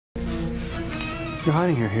You're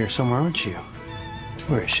hiding her here somewhere, aren't you?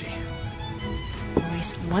 Where is she?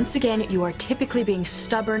 Luis, once again, you are typically being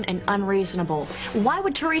stubborn and unreasonable. Why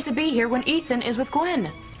would Theresa be here when Ethan is with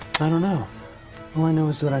Gwen? I don't know. All I know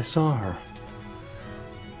is that I saw her.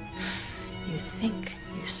 You think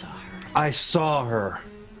you saw her? I saw her.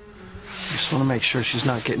 I just want to make sure she's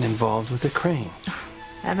not getting involved with the crane.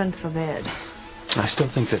 Heaven forbid. I still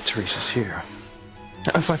think that Theresa's here.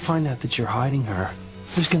 Now, if I find out that you're hiding her,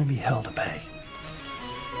 there's going to be hell to pay.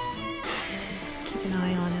 Keep an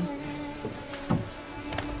eye on him.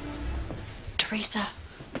 Theresa,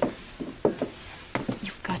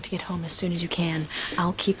 you've got to get home as soon as you can.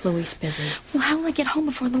 I'll keep Luis busy. Well, how will I get home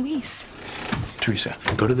before Luis? Theresa,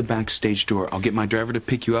 go to the backstage door. I'll get my driver to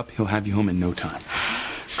pick you up. He'll have you home in no time.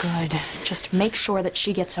 Good. Just make sure that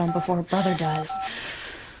she gets home before her brother does.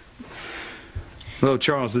 Hello,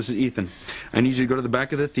 Charles. This is Ethan. I need you to go to the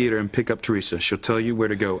back of the theater and pick up Theresa. She'll tell you where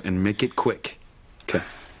to go, and make it quick. Okay.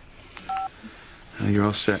 You're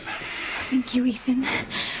all set. Thank you, Ethan.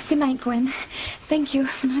 Good night, Gwen. Thank you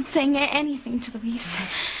for not saying anything to Luis.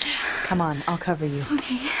 Come on, I'll cover you.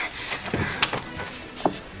 Okay.